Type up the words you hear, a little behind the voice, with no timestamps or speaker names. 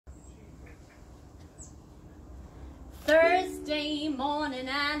Wednesday morning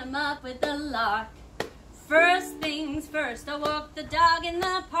and I'm up with the lark. First things first, I walk the dog in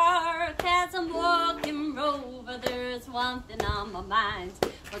the park. As I'm walking Rover, there's one thing on my mind.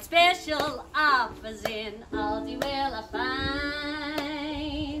 What special offers in Aldi will I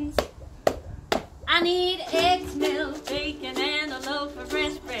find? I need eggs, milk, bacon, and a loaf of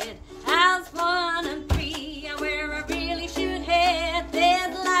fresh bread. House 1 and 3 are where I really should head.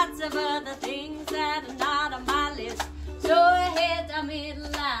 There's lots of other things that are not on my list. So ahead down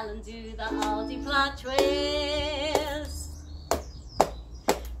Middle Island to the Aldi plot twist.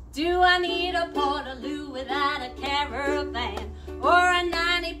 Do I need a Portaloo without a caravan? Or a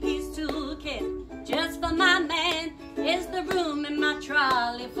 90-piece toolkit just for my man? Is the room in my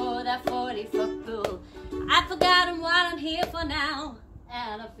trolley for that 40-foot pool? I've forgotten what I'm here for now,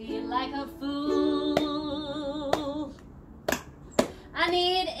 and I feel like a fool. I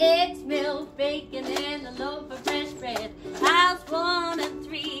need eggs, milk, bacon, and a loaf of fresh bread. House 1 and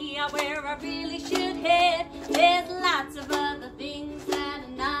 3 are where I really should head. There's lots of other things that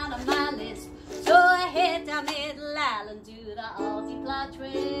are not on my list. So I head down Middle Island to the Aldi plot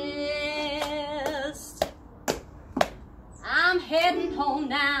twist. I'm heading home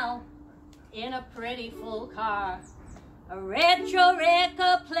now in a pretty full car. A retro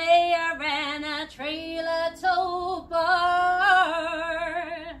record player and a trailer tow bar.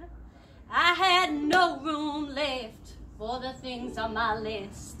 I had no room left for the things on my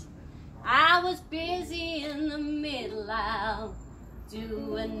list. I was busy in the middle aisle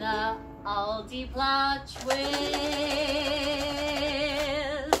doing the Aldi plot twist.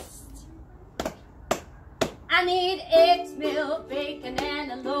 I need eggs, milk, bacon,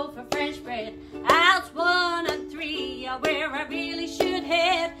 and a loaf of fresh bread. House 1 and 3 are where I really should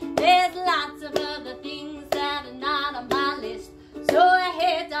head. There's lots of other things that are not on my list. So I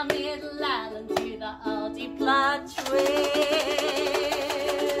head down Middle Island to the Aldi plot twist.